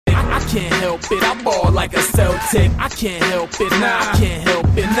can't help it, I ball like a Celtic. I can't help it, nah, I can't help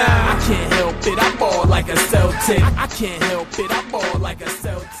it, nah, I can't help it, I ball like a Celtic. I can't help it, I ball like a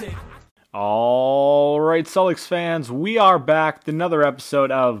Celtic. All right, Celtics fans, we are back with another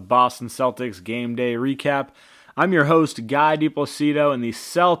episode of Boston Celtics Game Day Recap. I'm your host, Guy DiPlacido, and the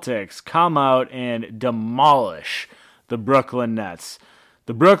Celtics come out and demolish the Brooklyn Nets.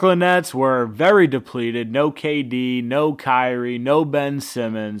 The Brooklyn Nets were very depleted. No KD, no Kyrie, no Ben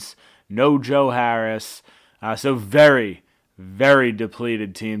Simmons, no Joe Harris. So very, very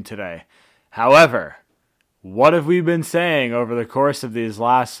depleted team today. However, what have we been saying over the course of these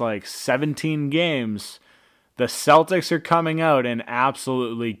last 17 games? The Celtics are coming out and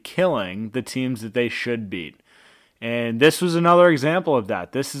absolutely killing the teams that they should beat. And this was another example of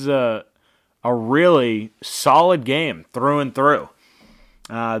that. This is a really solid game through and through.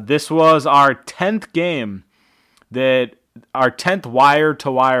 This was our 10th game, our 10th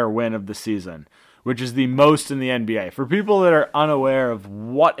wire-to-wire win of the season, which is the most in the NBA. For people that are unaware of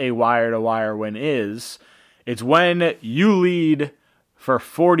what a wire-to-wire win is, it's when you lead for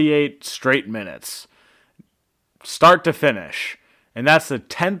 48 straight minutes, start to finish. And that's the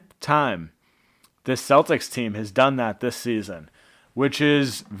 10th time this Celtics team has done that this season, which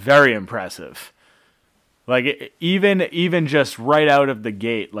is very impressive. Even just right out of the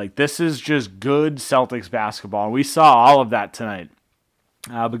gate, this is just good Celtics basketball. And we saw all of that tonight.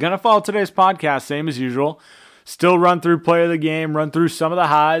 We're going to follow today's podcast, same as usual. Still run through play of the game, run through some of the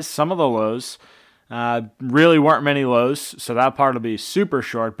highs, some of the lows. Really weren't many lows, so that part will be super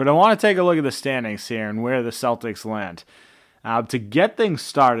short. But I want to take a look at the standings here and where the Celtics land. To get things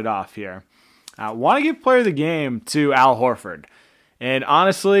started off here, I want to give player of the game to Al Horford. And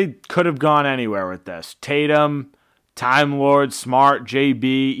honestly, could have gone anywhere with this. Tatum, Time Lord, Smart, JB,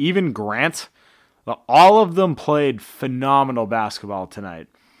 even Grant. All of them played phenomenal basketball tonight.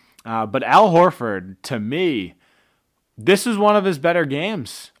 But Al Horford, to me, this is one of his better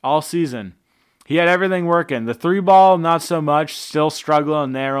games all season. He had everything working. The three ball, not so much. Still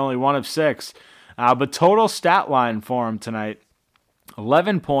struggling there, only 1 of 6. But total stat line for him tonight,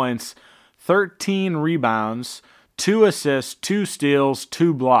 11 points, 13 rebounds, 2 assists, 2 steals,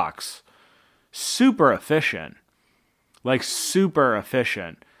 2 blocks. Super efficient. Super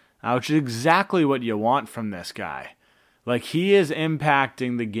efficient. Which is exactly what you want from this guy. He is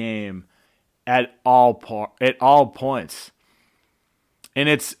impacting the game at all points. And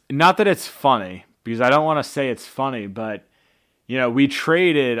it's not that it's funny, because I don't want to say it's funny, but, we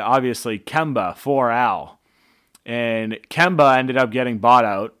traded, obviously, Kemba for Al. And Kemba ended up getting bought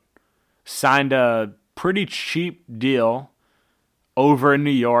out, signed a pretty cheap deal over in New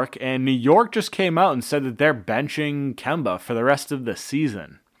York, and New York just came out and said that they're benching Kemba for the rest of the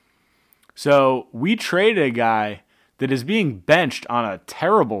season. So we traded a guy that is being benched on a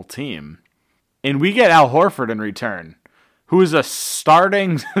terrible team, and we get Al Horford in return, who is a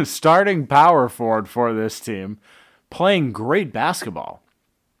starting power forward for this team, playing great basketball.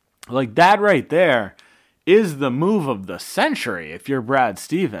 That right there is the move of the century if you're Brad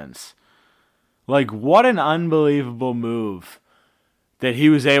Stevens. What an unbelievable move that he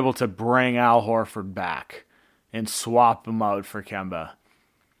was able to bring Al Horford back and swap him out for Kemba.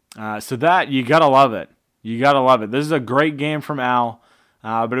 So that, you got to love it. You got to love it. This is a great game from Al,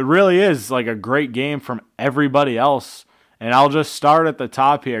 but it really is a great game from everybody else. And I'll just start at the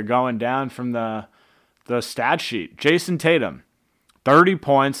top here, going down from the stat sheet. Jason Tatum, 30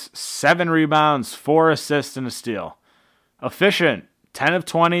 points, 7 rebounds, 4 assists, and a steal. Efficient, 10 of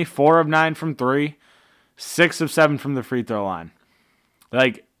 20, 4 of 9 from 3, 6 of 7 from the free throw line.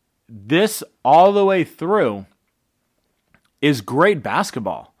 This all the way through is great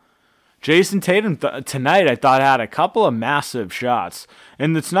basketball. Jason Tatum tonight, I thought, had a couple of massive shots.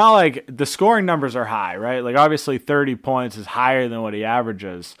 And it's not like the scoring numbers are high, right? Obviously 30 points is higher than what he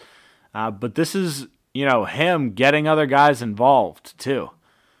averages. But this is, him getting other guys involved, too.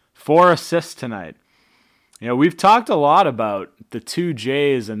 4 assists tonight. We've talked a lot about the 2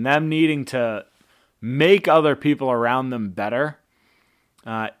 J's and them needing to make other people around them better.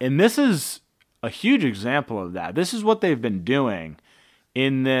 And this is a huge example of that. This is what they've been doing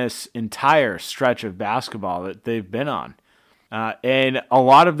in this entire stretch of basketball that they've been on. And a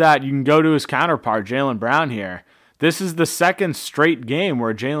lot of that, you can go to his counterpart, Jaylen Brown here. This is the second straight game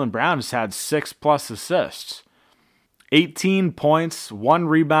where Jaylen Brown has had 6+ assists. 18 points, 1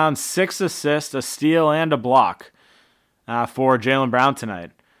 rebound, 6 assists, a steal, and a block for Jaylen Brown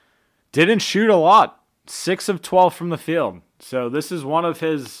tonight. Didn't shoot a lot. 6 of 12 from the field. So this is one of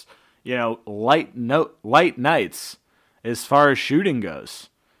his, light nights as far as shooting goes.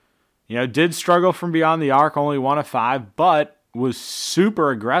 Did struggle from beyond the arc, only 1 of 5, but was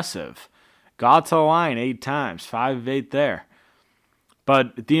super aggressive. Got to the line 8 times, 5 of 8 there.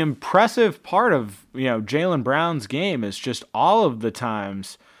 But the impressive part of, Jaylen Brown's game is just all of the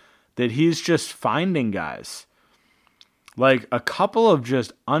times that he's just finding guys. Like a couple of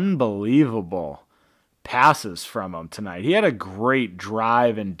just unbelievable passes from him tonight. He had a great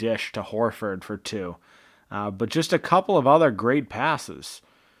drive and dish to Horford for 2. But just a couple of other great passes.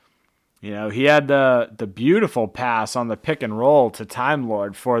 He had the beautiful pass on the pick and roll to Time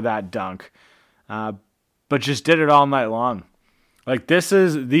Lord for that dunk. But just did it all night long. Like these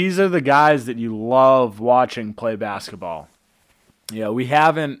are the guys that you love watching play basketball. We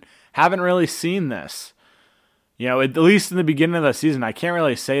haven't really seen this. At least in the beginning of the season, I can't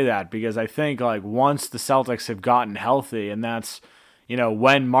really say that because I think like once the Celtics have gotten healthy, and that's,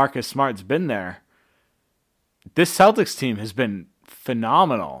 when Marcus Smart's been there, this Celtics team has been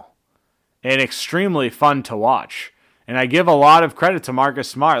phenomenal and extremely fun to watch. And I give a lot of credit to Marcus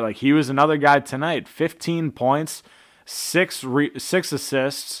Smart. Like he was another guy tonight, 15 points, 6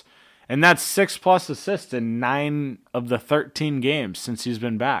 assists, and that's 6+ assists in 9 of the 13 games since he's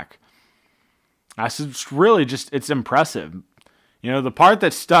been back. It's really it's impressive. The part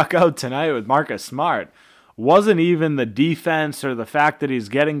that stuck out tonight with Marcus Smart wasn't even the defense or the fact that he's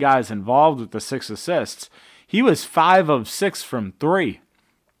getting guys involved with the 6 assists. He was 5 of 6 from 3.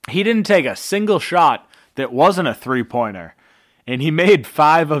 He didn't take a single shot that wasn't a 3-pointer, and he made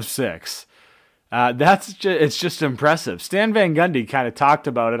 5 of 6. It's just impressive. Stan Van Gundy kind of talked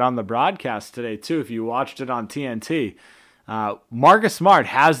about it on the broadcast today too. If you watched it on TNT, Marcus Smart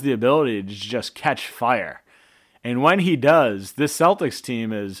has the ability to just catch fire, and when he does, this Celtics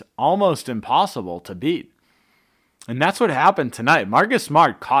team is almost impossible to beat. And that's what happened tonight. Marcus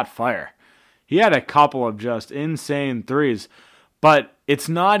Smart caught fire. He had a couple of just insane threes, but it's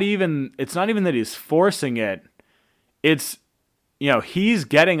not even that he's forcing it. It's he's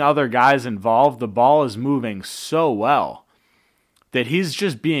getting other guys involved. The ball is moving so well that he's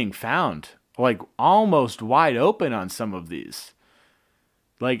just being found, like almost wide open on some of these.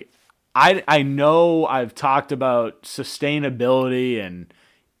 Like, I know I've talked about sustainability and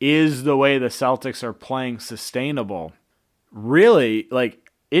is the way the Celtics are playing sustainable. Really,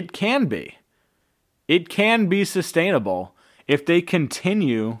 like, it can be. It can be sustainable if they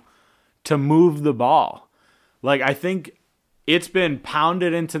continue to move the ball. Like, I think it's been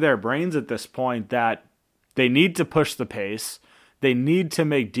pounded into their brains at this point that they need to push the pace. They need to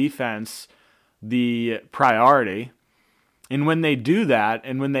make defense the priority. And when they do that,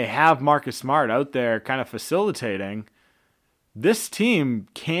 and when they have Marcus Smart out there kind of facilitating, this team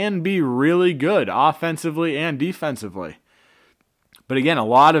can be really good offensively and defensively. But again, a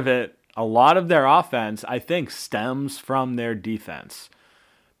lot of their offense, I think, stems from their defense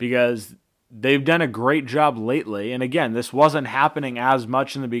because they've done a great job lately. And again, this wasn't happening as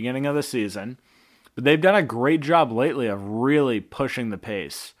much in the beginning of the season, but they've done a great job lately of really pushing the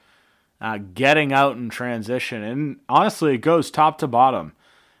pace, getting out in transition. And honestly, it goes top to bottom.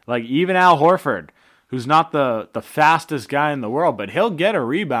 Like even Al Horford, who's not the fastest guy in the world, but he'll get a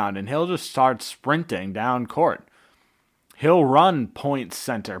rebound and he'll just start sprinting down court. He'll run point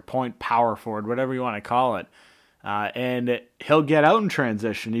center, point power forward, whatever you want to call it. And he'll get out in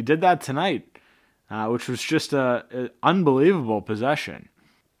transition. He did that tonight, which was just an unbelievable possession.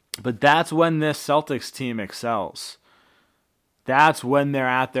 But that's when this Celtics team excels. That's when they're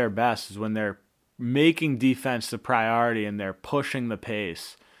at their best, is when they're making defense the priority and they're pushing the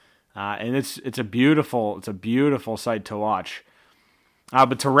pace. And it's a beautiful sight to watch.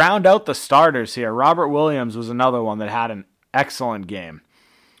 But to round out the starters here, Robert Williams was another one that had an excellent game.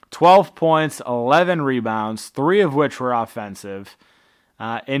 12 points, 11 rebounds, 3 of which were offensive,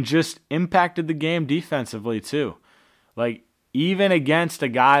 and just impacted the game defensively too. Like, even against a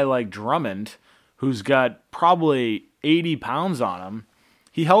guy like Drummond, who's got probably 80 pounds on him,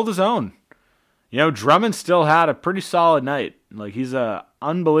 he held his own. Drummond still had a pretty solid night. Like, he's a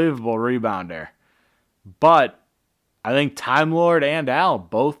unbelievable rebounder. But I think Time Lord and Al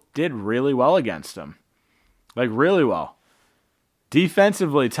both did really well against him. Like, really well.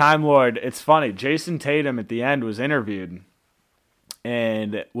 Defensively, Time Lord, it's funny. Jason Tatum at the end was interviewed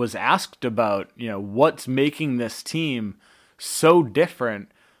and was asked about, what's making this team so different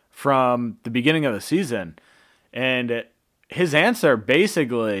from the beginning of the season. And his answer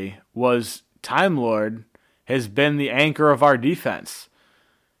basically was Time Lord has been the anchor of our defense.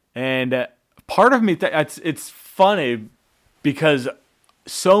 And part of me, it's funny because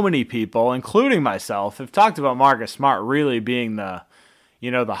so many people, including myself, have talked about Marcus Smart really being the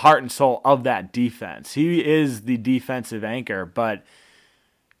heart and soul of that defense. He is the defensive anchor, but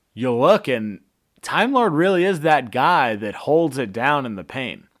you look and Time Lord really is that guy that holds it down in the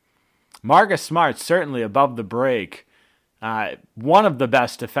paint. Marcus Smart's certainly above the break, one of the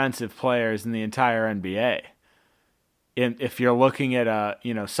best defensive players in the entire NBA. If you're looking at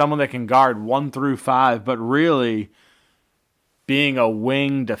someone that can guard 1 through 5, but really being a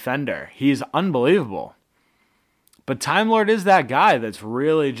wing defender, he's unbelievable. But Time Lord is that guy that's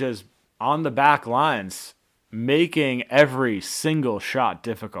really just on the back lines, making every single shot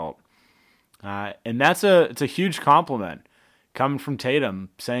difficult. And it's a huge compliment coming from Tatum,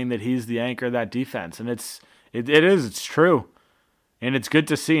 saying that he's the anchor of that defense. And it's true. And it's good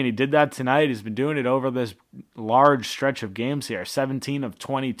to see. And he did that tonight. He's been doing it over this large stretch of games here. 17 of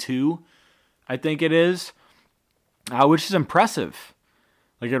 22, I think it is, which is impressive.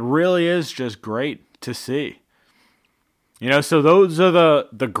 Like, it really is just great to see. So those are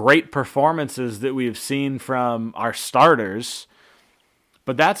the great performances that we've seen from our starters.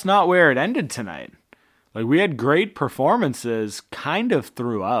 But that's not where it ended tonight. Like, we had great performances kind of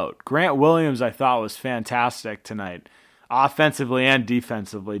throughout. Grant Williams, I thought, was fantastic tonight, offensively and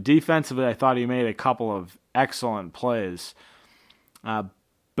defensively. Defensively, I thought he made a couple of excellent plays.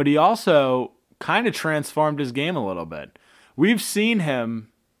 But he also kind of transformed his game a little bit. We've seen him,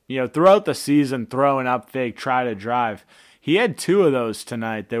 throughout the season throwing up fake, try to drive. He had 2 of those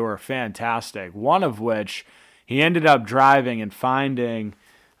tonight that were fantastic, one of which he ended up driving and finding,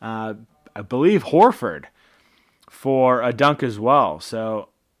 I believe, Horford for a dunk as well. So,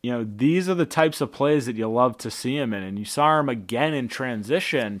 these are the types of plays that you love to see him in. And you saw him again in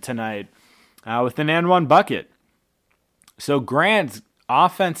transition tonight with an and one bucket. So Grant's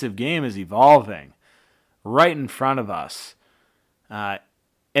offensive game is evolving right in front of us. And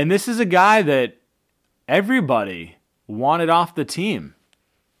this is a guy that everybody wanted off the team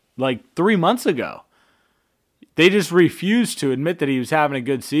like 3 months ago. They just refused to admit that he was having a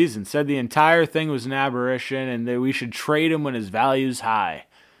good season, said the entire thing was an aberration and that we should trade him when his value's high.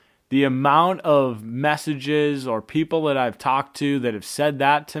 The amount of messages or people that I've talked to that have said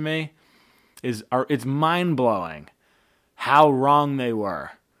that to me it's mind-blowing how wrong they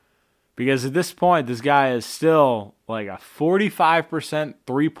were. Because at this point, this guy is still like a 45%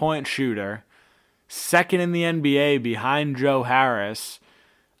 three-point shooter, second in the NBA behind Joe Harris,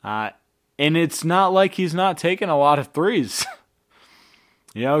 and it's not like he's not taking a lot of threes.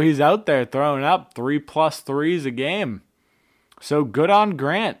 He's out there throwing up 3+ threes a game. So good on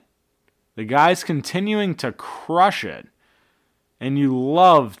Grant. The guy's continuing to crush it, and you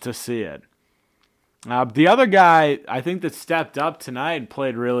love to see it. The other guy I think that stepped up tonight and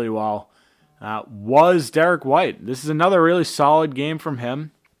played really well was Derek White. This is another really solid game from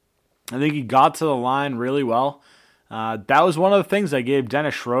him. I think he got to the line really well. That was one of the things I gave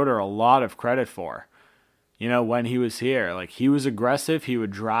Dennis Schroeder a lot of credit for. When he was here, like, he was aggressive, he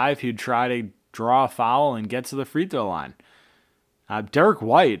would drive, he'd try to draw a foul and get to the free throw line. Derek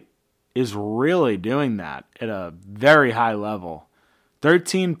White is really doing that at a very high level.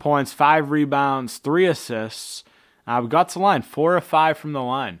 13 points, 5 rebounds, 3 assists. We got to the line, 4 of 5 from the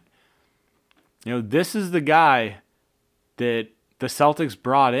line. This is the guy that the Celtics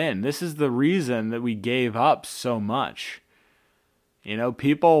brought in. This is the reason that we gave up so much.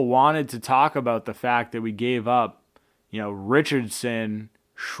 People wanted to talk about the fact that we gave up, Richardson,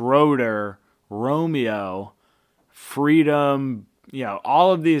 Schroeder, Romeo, Freedom,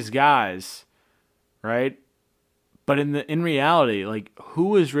 all of these guys, right? But in reality, like,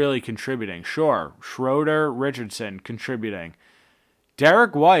 who is really contributing? Sure, Schroeder, Richardson contributing.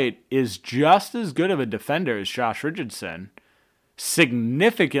 Derek White is just as good of a defender as Josh Richardson,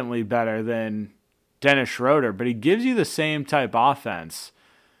 significantly better than Dennis Schroeder, but he gives you the same type offense,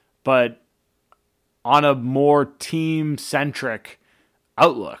 but on a more team-centric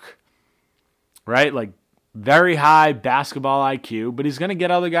outlook, right? Like, very high basketball IQ, but he's going to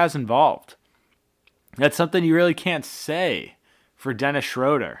get other guys involved. That's something you really can't say for Dennis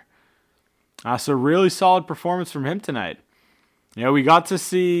Schroeder. So really solid performance from him tonight. We got to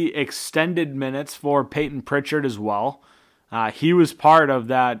see extended minutes for Peyton Pritchard as well. He was part of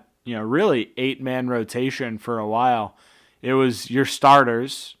that, really 8-man rotation for a while. It was your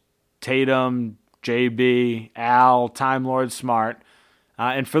starters, Tatum, JB, Al, Time Lord, Smart.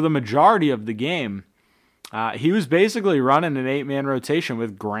 And for the majority of the game, he was basically running an 8-man rotation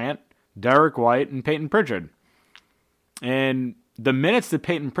with Grant, Derek White, and Peyton Pritchard. And the minutes that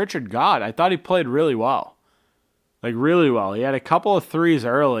Peyton Pritchard got, I thought he played really well. Like, really well. He had a couple of threes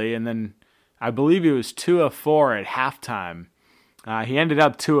early, and then I believe he was 2 of 4 at halftime. He ended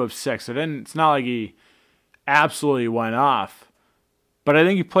up 2 of 6. So it's not like he absolutely went off. But I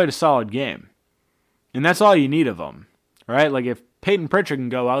think he played a solid game. And that's all you need of him, right? Like, if Peyton Pritchard can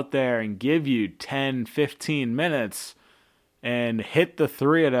go out there and give you 10, 15 minutes and hit the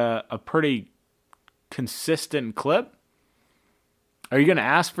three at a pretty consistent clip, are you going to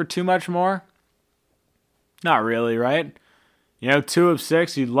ask for too much more? Not really, right? 2 of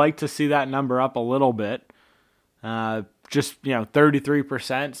 6, you'd like to see that number up a little bit.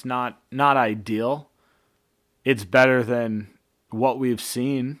 33% is not ideal. It's better than what we've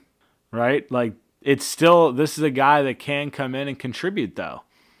seen, right? Like, it's still, this is a guy that can come in and contribute, though,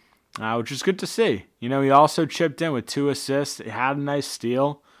 which is good to see. He also chipped in with 2 assists. He had a nice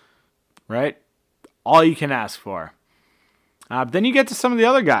steal, right? All you can ask for. But then you get to some of the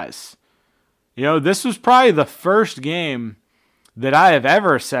other guys. This was probably the first game that I have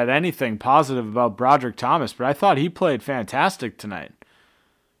ever said anything positive about Broderick Thomas, but I thought he played fantastic tonight.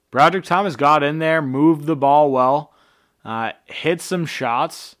 Broderick Thomas got in there, moved the ball well, hit some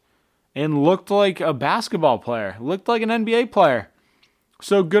shots, and looked like a basketball player, looked like an NBA player.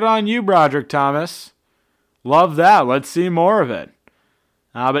 So good on you, Broderick Thomas. Love that. Let's see more of it.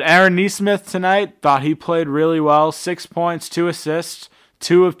 But Aaron Nesmith tonight, thought he played really well. 6 points, 2 assists,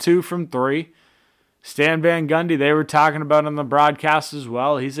 2 of 2 from 3. Stan Van Gundy, they were talking about on the broadcast as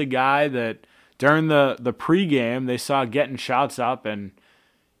well. He's a guy that during the pregame, they saw getting shots up, and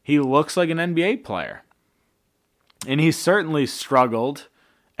he looks like an NBA player. And he certainly struggled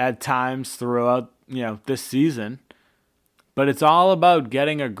at times throughout, this season. But it's all about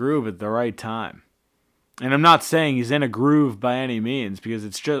getting a groove at the right time. And I'm not saying he's in a groove by any means, because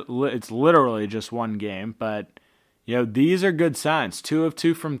it's literally just one game. But, these are good signs. 2 of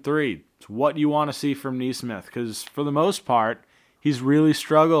 2 from 3. It's what you want to see from Nesmith, because for the most part, he's really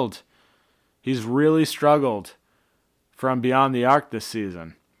struggled. He's really struggled from beyond the arc this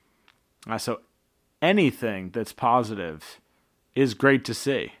season. So anything that's positive is great to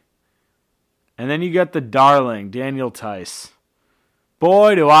see. And then you got the darling, Daniel Tice.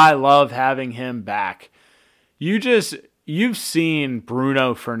 Boy, do I love having him back. You've seen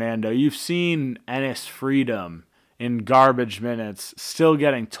Bruno Fernando. You've seen Enes Freedom in garbage minutes, still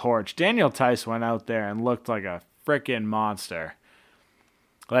getting torched. Daniel Tice went out there and looked like a freaking monster.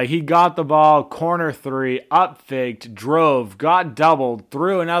 Like, he got the ball, corner 3, up faked, drove, got doubled,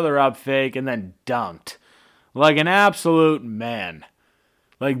 threw another up fake, and then dunked. Like an absolute man.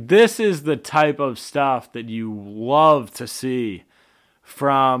 Like, this is the type of stuff that you love to see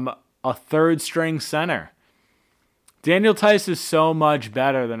from a third-string center. Daniel Tice is so much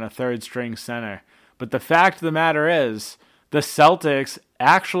better than a third-string center. But the fact of the matter is, the Celtics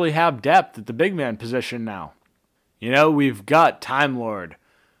actually have depth at the big man position now. We've got Time Lord,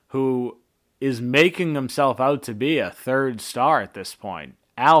 who is making himself out to be a third star at this point.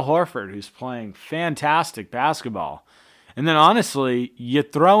 Al Horford, who's playing fantastic basketball. And then honestly, you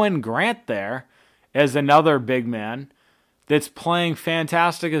throw in Grant there as another big man that's playing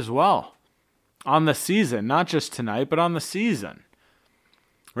fantastic as well on the season. Not just tonight, but on the season.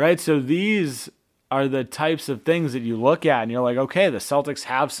 Right? So these are the types of things that you look at and you're like, okay, the Celtics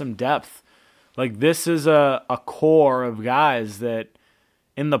have some depth. Like, this is a core of guys that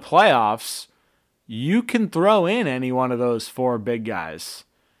in the playoffs, you can throw in any one of those 4 big guys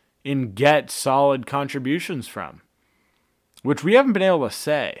and get solid contributions from, which we haven't been able to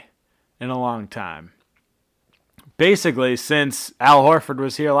say in a long time. Basically, since Al Horford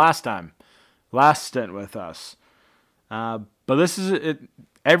was here last stint with us. But this is it.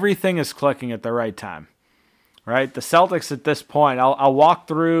 Everything is clicking at the right time, right? The Celtics at this point, I'll walk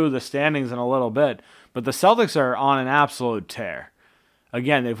through the standings in a little bit, but the Celtics are on an absolute tear.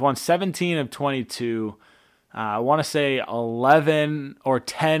 Again, they've won 17 of 22. I want to say 11 or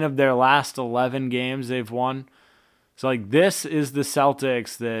 10 of their last 11 games they've won. So, like, this is the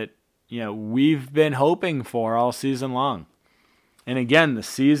Celtics that, we've been hoping for all season long. And again, the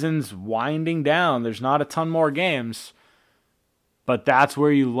season's winding down. There's not a ton more games. But that's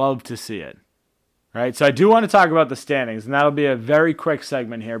where you love to see it, right? So I do want to talk about the standings, and that'll be a very quick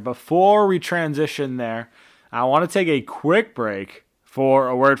segment here. Before we transition there, I want to take a quick break for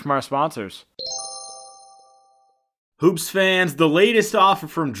a word from our sponsors. Hoops fans, the latest offer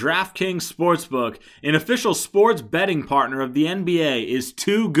from DraftKings Sportsbook, an official sports betting partner of the NBA, is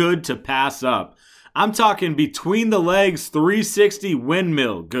too good to pass up. I'm talking between the legs 360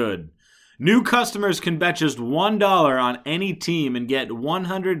 windmill good. New customers can bet just $1 on any team and get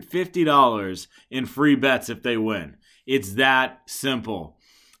 $150 in free bets if they win. It's that simple.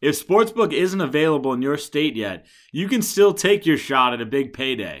 If Sportsbook isn't available in your state yet, you can still take your shot at a big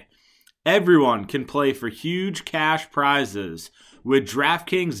payday. Everyone can play for huge cash prizes with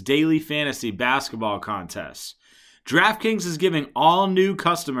DraftKings daily fantasy basketball contests. DraftKings is giving all new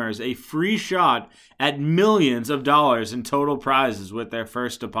customers a free shot at millions of dollars in total prizes with their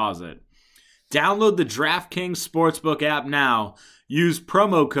first deposit. Download the DraftKings Sportsbook app now. Use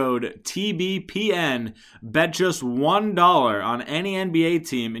promo code TBPN. Bet just $1 on any NBA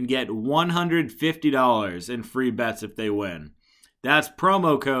team and get $150 in free bets if they win. That's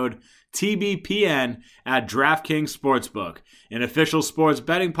promo code TBPN at DraftKings Sportsbook, an official sports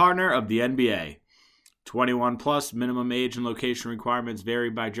betting partner of the NBA. 21 plus, minimum age and location requirements vary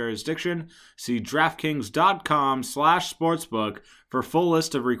by jurisdiction. See DraftKings.com/sportsbook for full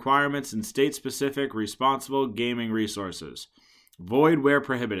list of requirements and state-specific responsible gaming resources. Void where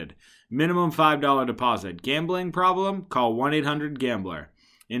prohibited. Minimum $5 deposit. Gambling problem? Call 1-800-GAMBLER.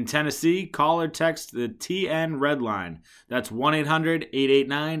 In Tennessee, call or text the TN Red Line. That's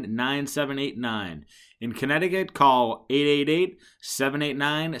 1-800-889-9789. In Connecticut, call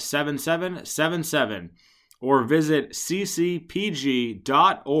 888-789-7777 or visit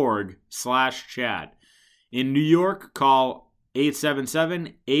ccpg.org/chat. In New York, call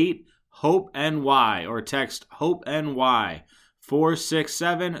 877-8-HOPE-NY or text HOPE-NY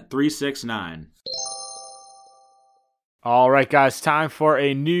 467-369. All right, guys, time for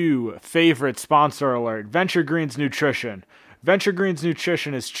a new favorite sponsor alert, Venture Greens Nutrition. Venture Greens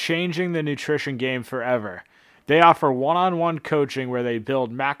Nutrition is changing the nutrition game forever. They offer one-on-one coaching where they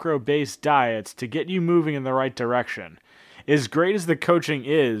build macro-based diets to get you moving in the right direction. As great as the coaching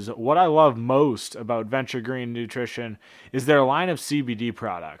is, what I love most about Venture Green Nutrition is their line of CBD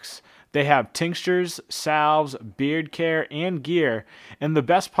products. They have tinctures, salves, beard care, and gear, and the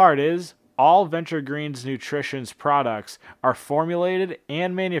best part is, all Venture Greens Nutrition's products are formulated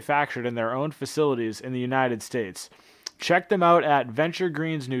and manufactured in their own facilities in the United States. Check them out at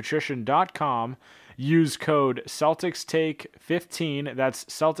venturegreensnutrition.com. Use code CelticsTake15, that's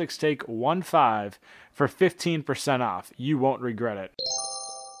CelticsTake15, for 15% off. You won't regret it.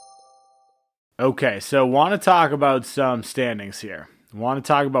 Okay, so want to talk about some standings here. Want to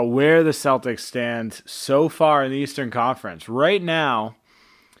talk about where the Celtics stand so far in the Eastern Conference. Right now,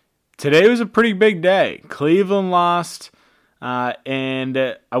 today was a pretty big day. Cleveland lost, and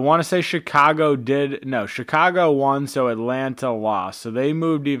I want to say Chicago won, so Atlanta lost. So they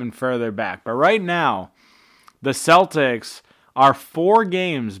moved even further back. But right now, the Celtics are 4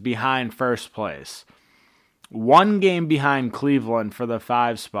 games behind first place. 1 game behind Cleveland for the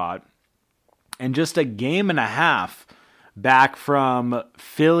 5 spot. And just a game and a half back from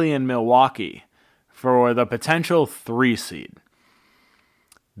Philly and Milwaukee for the potential 3 seed.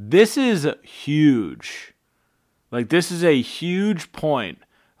 This is huge. This is a huge point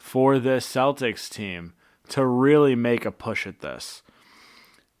for this Celtics team to really make a push at this.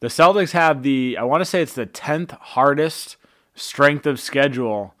 The Celtics have I want to say it's the 10th hardest strength of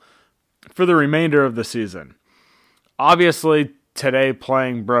schedule for the remainder of the season. Obviously, today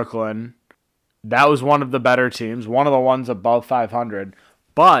playing Brooklyn, that was one of the better teams, one of the ones above 500.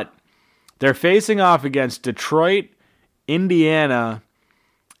 But they're facing off against Detroit, Indiana,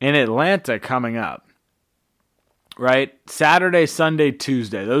 and Atlanta coming up. Right? Saturday, Sunday,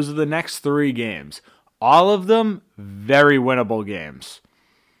 Tuesday. Those are the next 3 games. All of them very winnable games.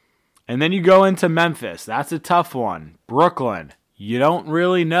 And then you go into Memphis. That's a tough one. Brooklyn. You don't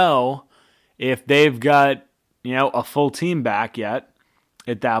really know if they've got, a full team back yet.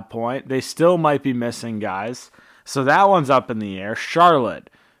 At that point, they still might be missing guys. So that one's up in the air.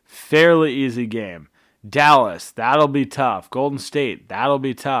 Charlotte, fairly easy game. Dallas, that'll be tough. Golden State, that'll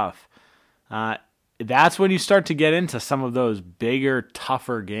be tough. That's when you start to get into some of those bigger,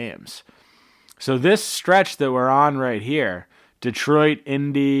 tougher games. So this stretch that we're on right here, Detroit,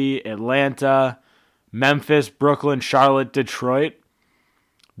 Indy, Atlanta, Memphis, Brooklyn, Charlotte, Detroit,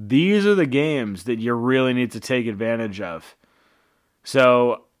 these are the games that you really need to take advantage of.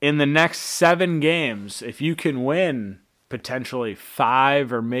 So in the next 7 games, if you can win potentially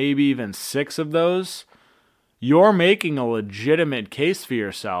 5 or maybe even 6 of those, you're making a legitimate case for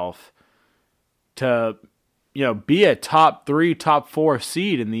yourself to, be a top 3, top 4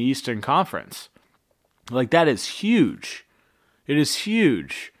 seed in the Eastern Conference. That is huge. It is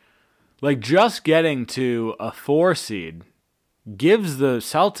huge. Just getting to a 4 seed gives the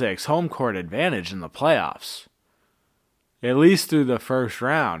Celtics home court advantage in the playoffs. At least through the first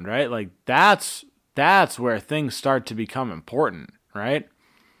round, right? That's where things start to become important, right?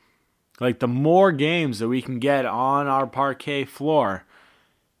 The more games that we can get on our parquet floor,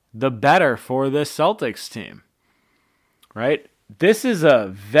 the better for this Celtics team, right? This is a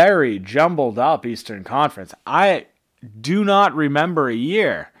very jumbled up Eastern Conference. I do not remember a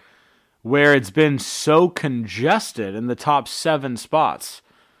year where it's been so congested in the top 7 spots.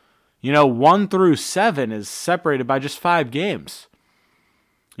 1 through 7 is separated by just 5 games.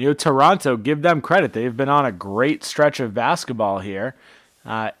 Toronto, give them credit. They've been on a great stretch of basketball here.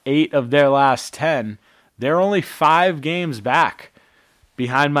 8 of their last 10. They're only 5 games back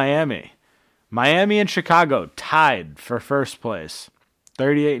behind Miami. Miami and Chicago tied for first place,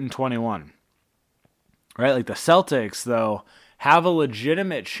 38-21. Right? Like the Celtics, though, have a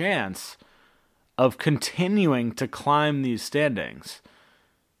legitimate chance of continuing to climb these standings.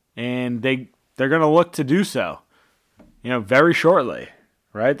 And they're going to look to do so, very shortly.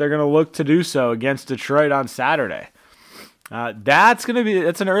 Right? They're going to look to do so against Detroit on Saturday. That's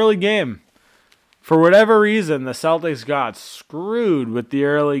an early game. For whatever reason, the Celtics got screwed with the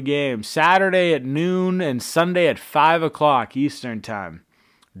early game. Saturday at noon and Sunday at 5 o'clock Eastern time.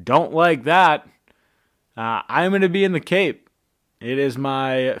 Don't like that. I'm going to be in the Cape. It is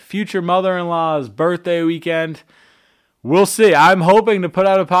my future mother-in-law's birthday weekend. We'll see. I'm hoping to put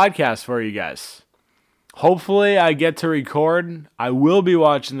out a podcast for you guys. Hopefully I get to record. I will be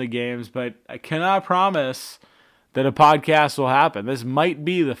watching the games, but I cannot promise that a podcast will happen. This might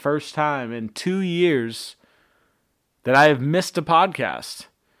be the first time in 2 years that I have missed a podcast.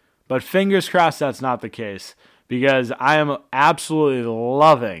 But fingers crossed that's not the case, because I am absolutely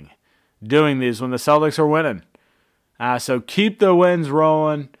loving doing these when the Celtics are winning. So keep the wins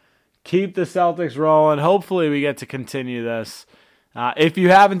rolling. Keep the Celtics rolling. Hopefully we get to continue this. If you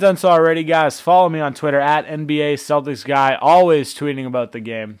haven't done so already, guys, follow me on Twitter at NBA Celtics Guy, always tweeting about the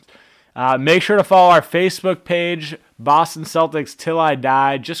game. Make sure to follow our Facebook page, Boston Celtics Till I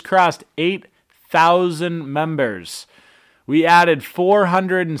Die. Just crossed 8,000 members. We added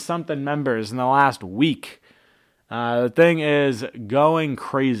 400 and something members in the last week. The thing is going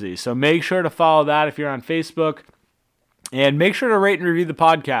crazy. So make sure to follow that if you're on Facebook. And make sure to rate and review the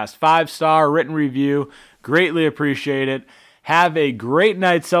podcast. 5-star written review. Greatly appreciate it. Have a great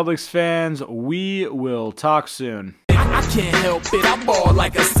night, Celtics fans. We will talk soon. I can't help it, I ball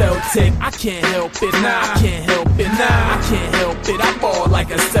like a Celtic. I can't help it, I can't help it, I can't help it, I ball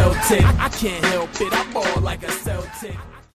like a Celtic. I can't help it, I ball like a Celtic.